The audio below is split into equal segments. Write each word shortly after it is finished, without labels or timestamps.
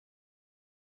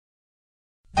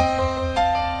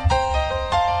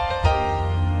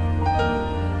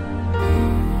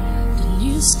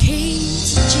Lazarus came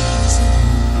to Jesus.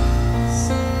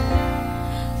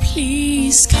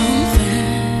 Please come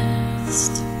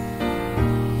fast.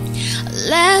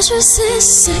 Lazarus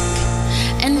is sick,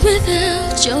 and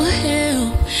without your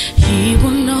help he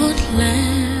will not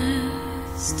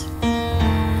last.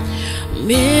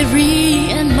 Mary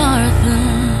and Martha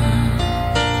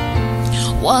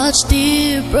watched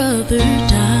their brother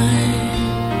die.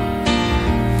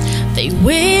 They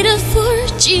waited for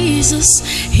Jesus,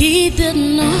 he did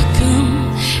not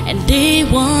come, and they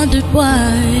wondered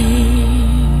why.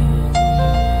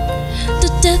 The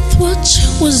death watch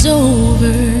was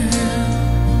over,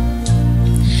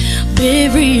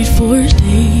 buried for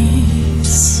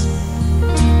days.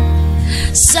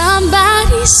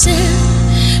 Somebody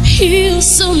said he'll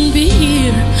soon be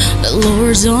here, the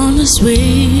Lord's on his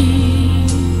way.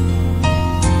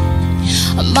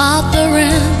 Martha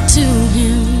ran to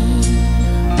him,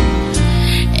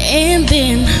 and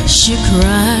then she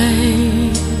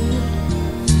cried,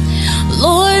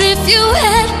 Lord, if you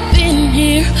had been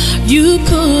here, you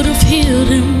could have healed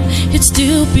him, he'd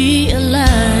still be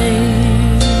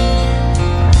alive.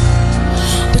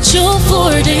 But you're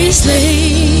 4 days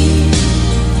late,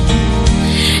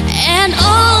 and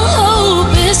all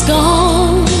hope is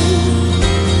gone.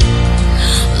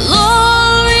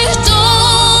 Lord, we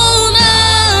don't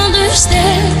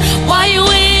understand why you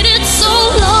waited so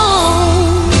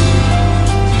long.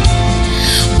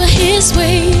 But his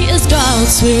way is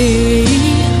God's way,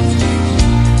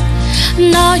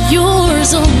 not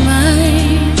yours or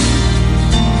mine.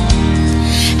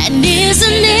 And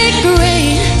isn't it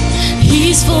great?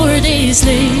 He's 4 days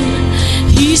late,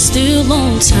 he's still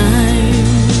on time.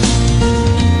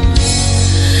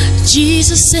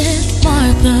 Jesus said,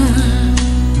 Martha,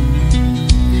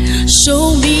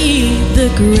 show me the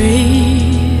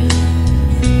grave.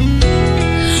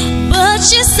 But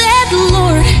she said,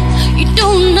 Lord, you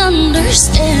don't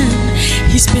understand,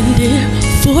 he's been there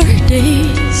 4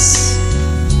 days.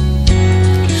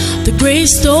 The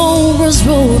gravestone was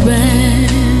rolled back,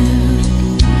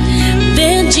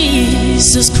 then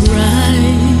Jesus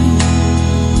cried,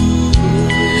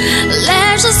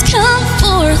 Lazarus, come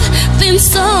forth. Then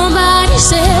somebody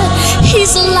said,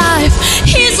 he's alive,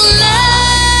 he's alive,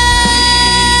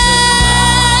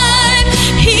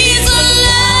 he's alive.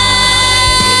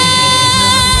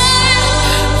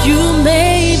 You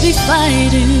may be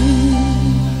fighting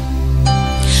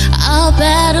a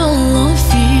battle of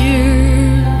fear.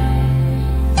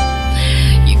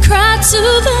 You cry to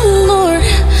the Lord,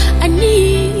 I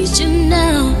need you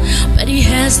now, but he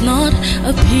has not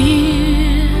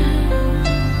appeared.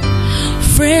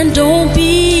 Friend, don't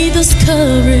be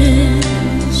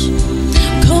discouraged,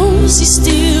 'cause he's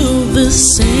still the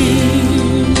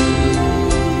same.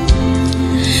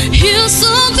 He'll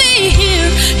soon be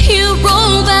here, he'll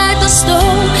roll back the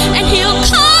stone, and he'll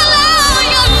call out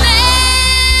your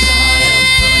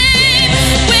name.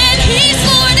 When he's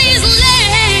 4 days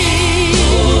late,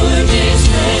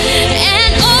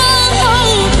 and all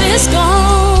hope is gone.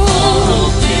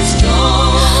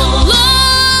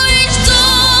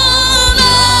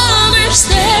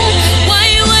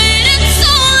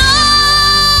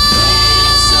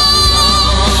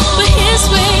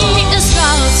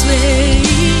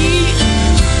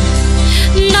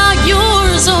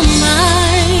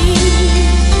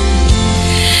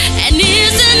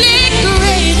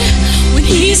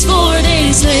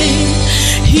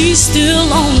 He's still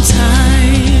on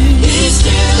time. He's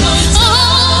still on time. Oh,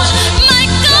 my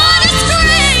God is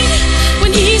great.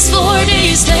 When he's 4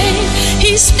 days late,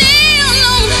 he's still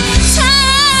on time.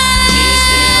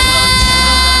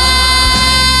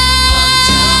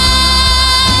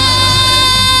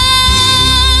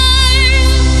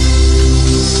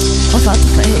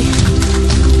 Fotu.